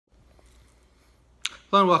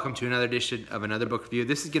Hello and welcome to another edition of another book review.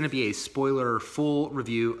 This is going to be a spoiler full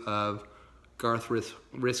review of Garth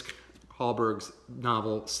Risk Hallberg's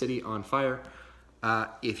novel City on Fire.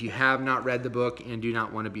 If you have not read the book and do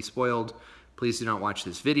not want to be spoiled, please do not watch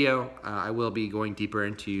this video. I will be going deeper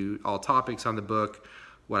into all topics on the book,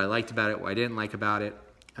 what I liked about it, what I didn't like about it.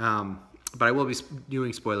 But I will be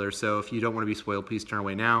doing spoilers, so if you don't want to be spoiled, please turn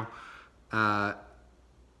away now.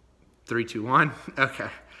 3, 2, 1. Okay.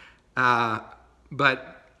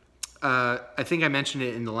 But I think I mentioned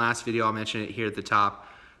it in the last video. I'll mention it here at the top.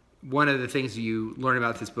 One of the things you learn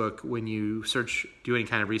about this book when you do any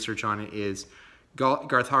kind of research on it is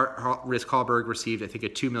Garth Risk Hallberg received, I think, a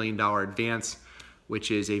 $2 million advance,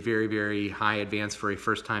 which is a very, very high advance for a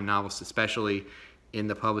first-time novelist, especially in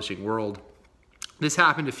the publishing world. This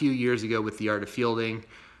happened a few years ago with The Art of Fielding,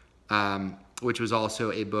 which was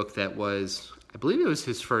also a book that was, I believe it was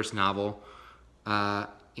his first novel,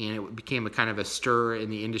 and it became a kind of a stir in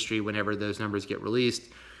the industry whenever those numbers get released.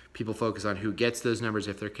 People focus on who gets those numbers,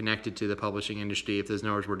 if they're connected to the publishing industry, if those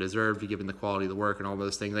numbers were deserved given the quality of the work and all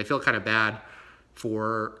those things. I feel kind of bad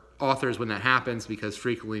for authors when that happens, because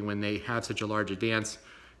frequently when they have such a large advance,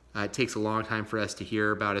 it takes a long time for us to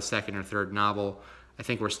hear about a second or third novel. I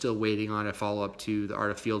think we're still waiting on a follow-up to The Art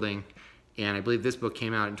of Fielding, and I believe this book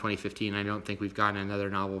came out in 2015. I don't think we've gotten another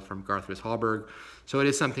novel from Garth Risk Hallberg. So it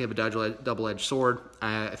is something of a double-edged sword.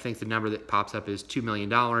 I think the number that pops up is $2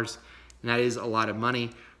 million, and that is a lot of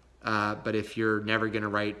money. But if you're never going to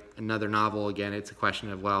write another novel again, it's a question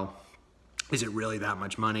of, well, is it really that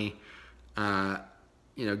much money?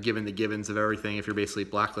 You know, given the givens of everything, if you're basically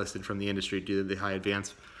blacklisted from the industry due to the high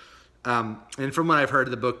advance. And from what I've heard,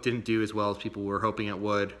 the book didn't do as well as people were hoping it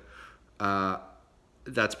would.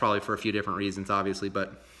 That's probably for a few different reasons, obviously,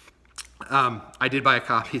 but I did buy a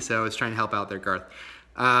copy, so I was trying to help out there, Garth.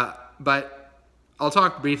 But I'll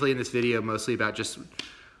talk briefly in this video mostly about just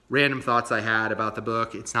random thoughts I had about the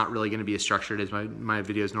book. It's not really going to be as structured as my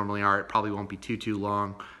videos normally are. It probably won't be too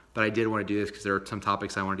long, but I did want to do this because there are some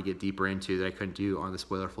topics I wanted to get deeper into that I couldn't do on the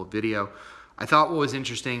spoiler-full video. I thought what was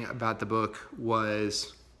interesting about the book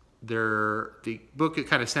was the book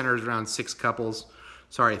kind of centers around 3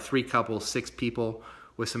 couples, 6 people,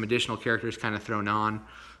 with some additional characters kind of thrown on.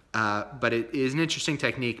 But it is an interesting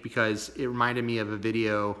technique because it reminded me of a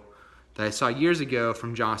video that I saw years ago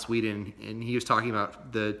from Joss Whedon, and he was talking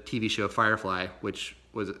about the TV show Firefly, which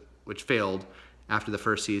failed after the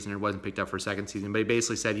first season and wasn't picked up for a second season. But he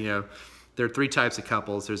basically said, you know, there are 3 types of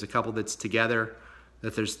couples. There's a couple that's together,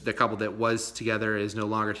 there's the couple that was together is no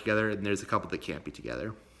longer together, and there's a couple that can't be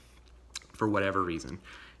together for whatever reason.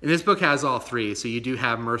 And this book has all 3. So you do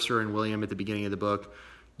have Mercer and William at the beginning of the book.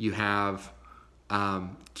 You have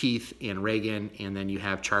Keith and Reagan, and then you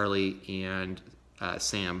have Charlie and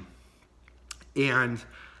Sam. And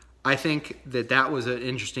I think that that was an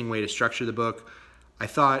interesting way to structure the book. I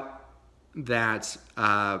thought that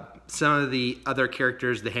some of the other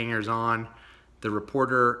characters, the hangers-on, the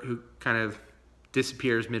reporter who kind of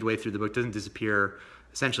disappears midway through the book, doesn't disappear,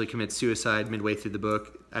 essentially commits suicide midway through the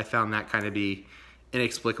book, I found that kind of be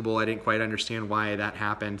inexplicable. I didn't quite understand why that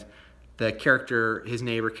happened. The character, his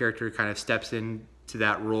neighbor character, kind of steps into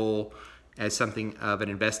that role as something of an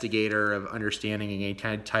investigator, of understanding and getting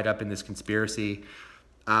kind of tied up in this conspiracy.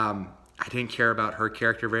 I didn't care about her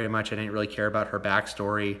character very much. I didn't really care about her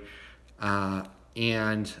backstory.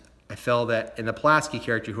 And I felt that in the Pulaski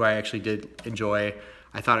character, who I actually did enjoy,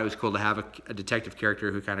 I thought it was cool to have a detective character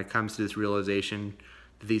who kind of comes to this realization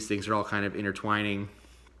that these things are all kind of intertwining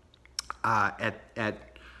at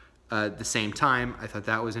the same time. I thought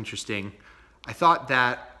that was interesting. I thought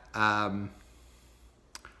that a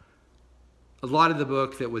lot of the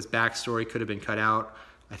book that was backstory could have been cut out.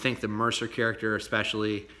 I think the Mercer character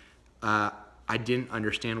especially, I didn't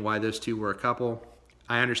understand why those 2 were a couple.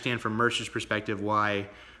 I understand from Mercer's perspective why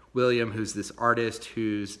William, who's this artist,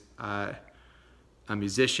 who's a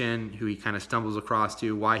musician, who he kind of stumbles across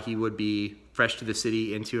to, why he would be fresh to the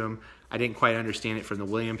city into him. I didn't quite understand it from the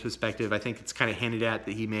Williams perspective. I think it's kind of hinted at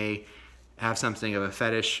that he may have something of a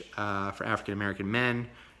fetish for African-American men.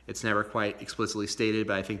 It's never quite explicitly stated,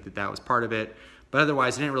 but I think that that was part of it. But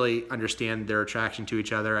otherwise, I didn't really understand their attraction to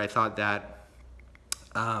each other. I thought that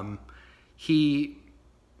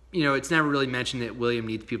it's never really mentioned that William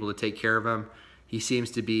needs people to take care of him. He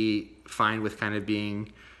seems to be fine with kind of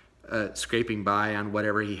being scraping by on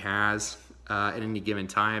whatever he has at any given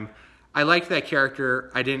time. I liked that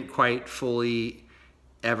character. I didn't quite fully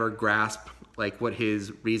ever grasp like what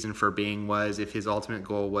his reason for being was, if his ultimate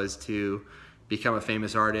goal was to become a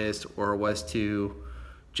famous artist, or was to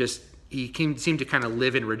just, seemed to kind of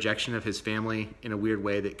live in rejection of his family in a weird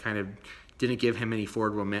way that kind of didn't give him any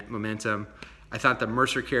forward momentum. I thought the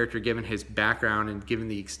Mercer character, given his background and given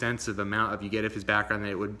the extensive amount of you get of his background, that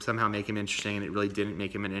it would somehow make him interesting, and it really didn't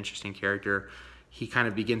make him an interesting character. He kind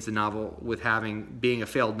of begins the novel with being a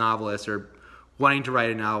failed novelist or wanting to write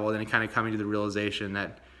a novel, and then kind of coming to the realization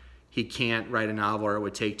that he can't write a novel, or it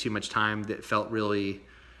would take too much time, that felt really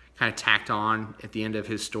kind of tacked on at the end of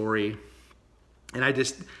his story. And I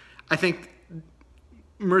think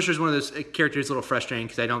Mercer's one of those characters a little frustrating,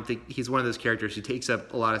 because I don't think he's one of those characters who takes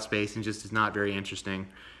up a lot of space and just is not very interesting,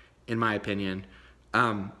 in my opinion.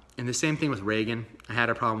 And the same thing with Reagan. I had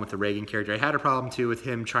a problem with the Reagan character. I had a problem too with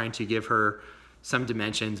him trying to give her some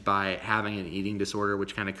dimensions by having an eating disorder,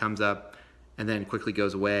 which kind of comes up and then quickly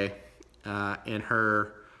goes away, and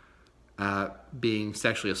her being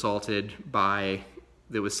sexually assaulted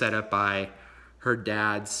that was set up by her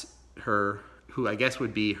dad's, who I guess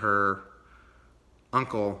would be her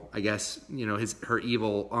uncle, I guess, her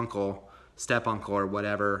evil uncle, step uncle or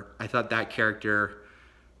whatever. I thought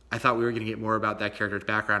we were going to get more about that character's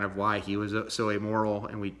background of why he was so immoral,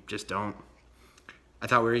 and we just don't. I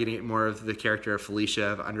thought we were going to get more of the character of Felicia,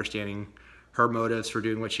 of understanding her motives for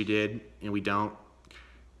doing what she did, and we don't.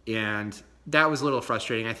 And that was a little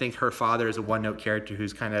frustrating. I think her father is a one-note character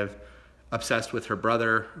who's kind of obsessed with her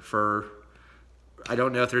brother for, I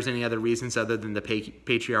don't know if there's any other reasons other than the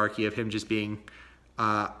patriarchy of him just being,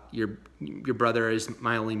 your brother is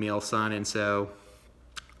my only male son, and so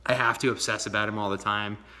I have to obsess about him all the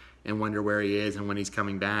time and wonder where he is and when he's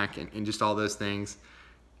coming back, and just all those things.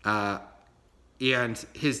 And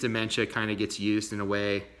his dementia kind of gets used in a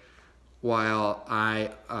way, while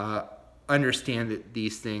I understand that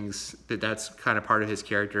these things, that's kind of part of his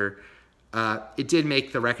character. It did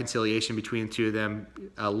make the reconciliation between the two of them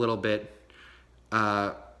a little bit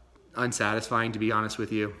unsatisfying, to be honest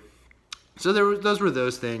with you. So those were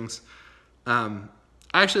those things. I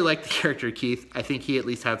actually like the character of Keith. I think he at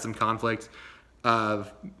least had some conflict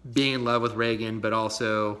of being in love with Reagan, but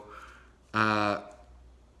also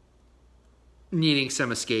needing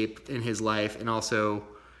some escape in his life, and also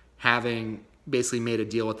having basically made a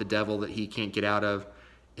deal with the devil that he can't get out of.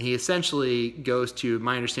 And he essentially goes to,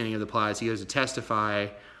 my understanding of the plot is, he goes to testify,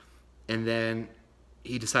 and then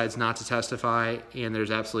he decides not to testify, and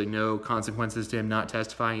there's absolutely no consequences to him not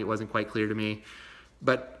testifying. It wasn't quite clear to me.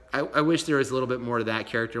 But I wish there was a little bit more to that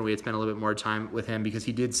character, and we had spent a little bit more time with him, because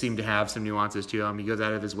he did seem to have some nuances to him. He goes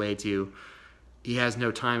out of his way to, he has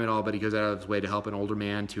no time at all, but he goes out of his way to help an older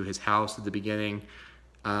man to his house at the beginning,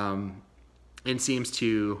 and seems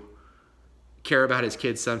to care about his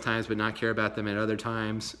kids sometimes, but not care about them at other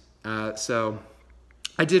times. So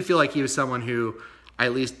I did feel like he was someone who I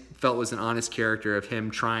at least felt was an honest character, of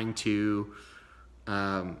him trying to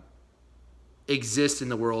exist in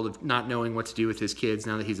the world of not knowing what to do with his kids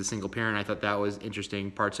now that he's a single parent. I thought that was interesting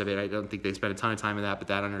parts of it. I don't think they spent a ton of time in that, but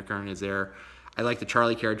that undercurrent is there. I like the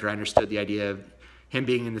Charlie character. I understood the idea of him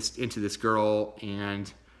being into this girl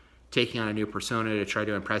and taking on a new persona to try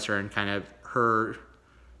to impress her, and kind of her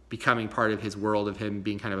becoming part of his world, of him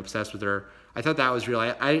being kind of obsessed with her. I thought that was real.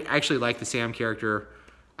 I actually liked the Sam character.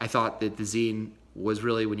 I thought that the zine was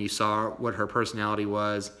really, when you saw what her personality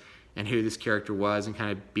was and who this character was, and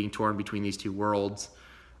kind of being torn between these two worlds.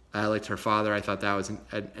 I liked her father. I thought that was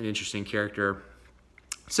an interesting character.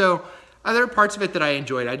 So other parts of it that I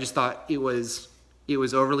enjoyed, I just thought it was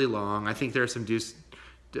overly long. I think there are some Deus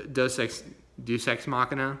Ex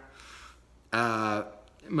Machina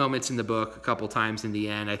moments in the book a couple times in the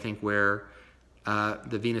end, I think, where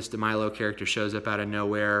the Venus de Milo character shows up out of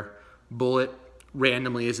nowhere. Bullet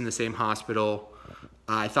randomly is in the same hospital.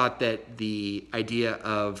 I thought that the idea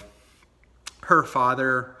of her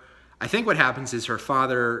father, I think what happens is her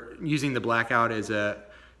father, using the blackout as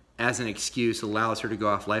an excuse, allows her to go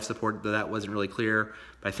off life support, though that wasn't really clear.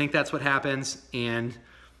 But I think that's what happens, and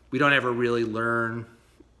we don't ever really learn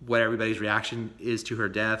what everybody's reaction is to her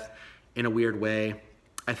death in a weird way.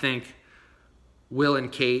 I think Will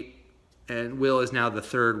and Kate, and Will is now the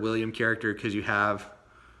third William character, because you have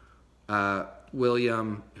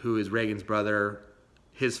William, who is Reagan's brother,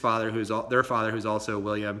 his father, their father, who's also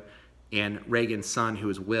William, and Reagan's son, who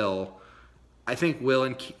is Will. I think Will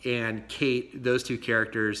and Kate, those two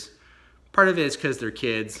characters, part of it is because they're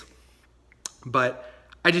kids, but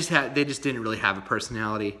they just didn't really have a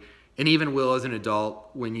personality. And even Will as an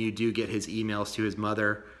adult, when you do get his emails to his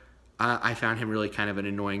mother, I found him really kind of an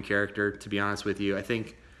annoying character, to be honest with you. I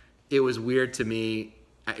think it was weird to me.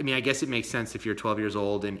 I mean, I guess it makes sense if you're 12 years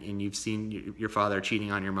old and you've seen your father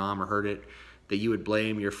cheating on your mom or heard it, that you would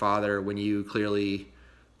blame your father when you clearly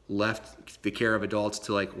left the care of adults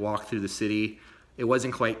to like walk through the city. It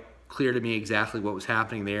wasn't quite clear to me exactly what was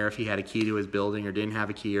happening there, if he had a key to his building or didn't have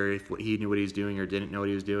a key, or if he knew what he was doing or didn't know what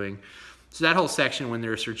he was doing. So that whole section when they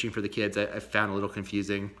were searching for the kids, I found a little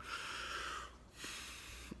confusing.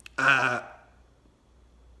 Yeah,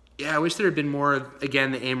 I wish there had been more of,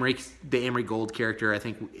 again, the Amory Gold character. I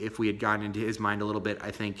think if we had gotten into his mind a little bit,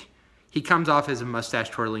 I think he comes off as a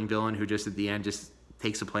mustache-twirling villain who just at the end just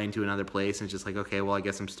takes a plane to another place and it's just like, okay, well, I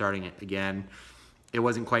guess I'm starting it again. It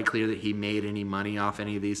wasn't quite clear that he made any money off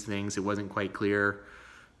any of these things. It wasn't quite clear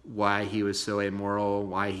why he was so immoral,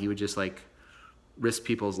 why he would just like risk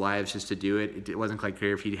people's lives just to do it. It wasn't quite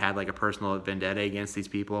clear if he had like a personal vendetta against these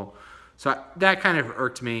people. So that kind of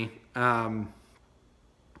irked me.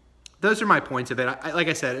 Those are my points of it. Like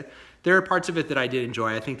I said, there are parts of it that I did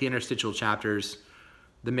enjoy. I think the interstitial chapters,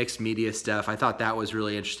 the mixed media stuff, I thought that was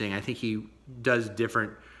really interesting. I think he does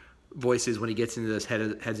different voices when he gets into those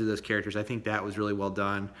heads of those characters. I think that was really well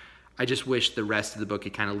done. I just wish the rest of the book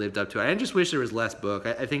had kind of lived up to it. I just wish there was less book.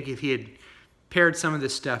 I think if he had pared some of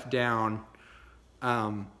this stuff down,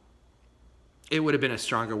 it would have been a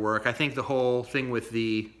stronger work. I think the whole thing with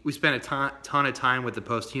we spent a ton of time with the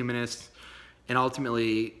post-humanists, and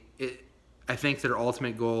ultimately, I think their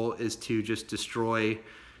ultimate goal is to just destroy,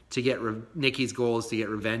 Nikki's goal is to get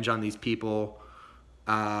revenge on these people.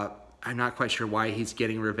 I'm not quite sure why he's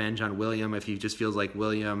getting revenge on William, if he just feels like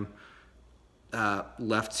William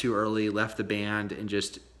left too early, left the band, and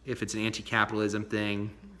just, if it's an anti-capitalism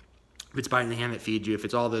thing, if it's biting the hand that feeds you, if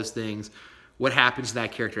it's all those things, what happens to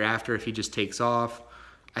that character after if he just takes off?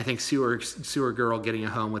 I think Sewer Girl getting a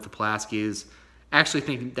home with the Pulaskis, I actually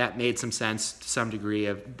think that made some sense to some degree,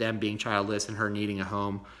 of them being childless and her needing a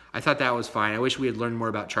home. I thought that was fine. I wish we had learned more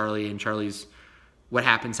about Charlie and what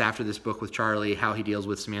happens after this book with Charlie, how he deals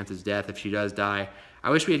with Samantha's death if she does die. I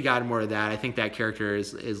wish we had gotten more of that. I think that character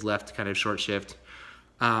is left kind of short shift.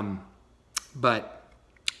 But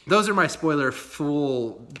those are my spoiler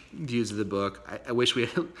full views of the book. I wish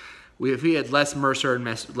if we had less Mercer and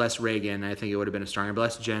less Reagan, I think it would have been a stronger. But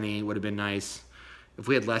less Jenny would have been nice. If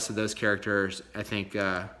we had less of those characters, I think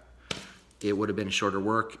it would have been a shorter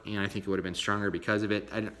work, and I think it would have been stronger because of it.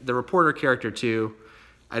 The reporter character too,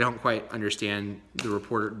 I don't quite understand the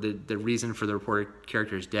reason for the reporter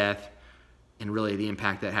character's death, and really the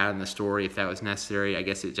impact that had on the story, if that was necessary. I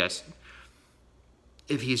guess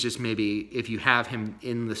if you have him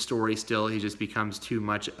in the story still, he just becomes too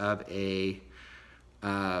much of a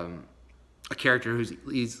character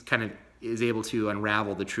he's kind of is able to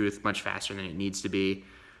unravel the truth much faster than it needs to be.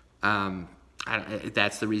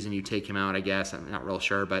 That's the reason you take him out, I guess. I'm not real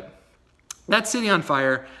sure, but that's City on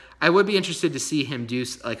Fire. I would be interested to see him do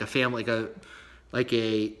like a family, like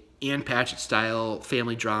a Ann Patchett style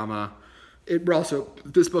family drama.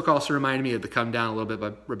 This book also reminded me of The Come Down a little bit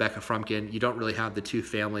by Rebecca Frumkin. You don't really have the two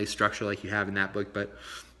family structure like you have in that book, but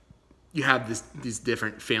you have these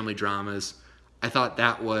different family dramas. I thought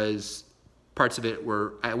that was parts of it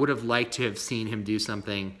where I would have liked to have seen him do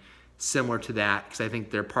something similar to that, because I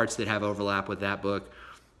think there are parts that have overlap with that book.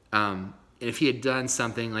 And if he had done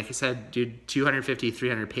something, like I said, dude, 250,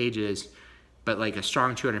 300 pages, but like a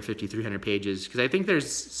strong 250, 300 pages, because I think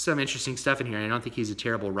there's some interesting stuff in here. I don't think he's a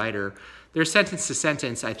terrible writer. There's sentence to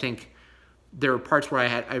sentence. I think there were parts where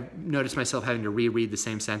I noticed myself having to reread the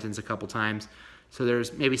same sentence a couple times. So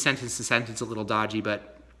there's maybe sentence to sentence a little dodgy,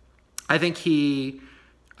 but I think he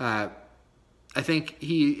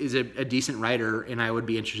is a decent writer, and I would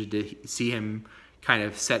be interested to see him kind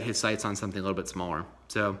of set his sights on something a little bit smaller.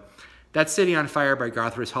 So that's City on Fire by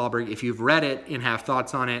Garth Risk Hallberg. If you've read it and have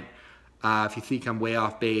thoughts on it, if you think I'm way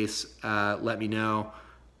off base, let me know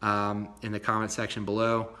in the comment section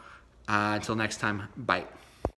below. Until next time, bye.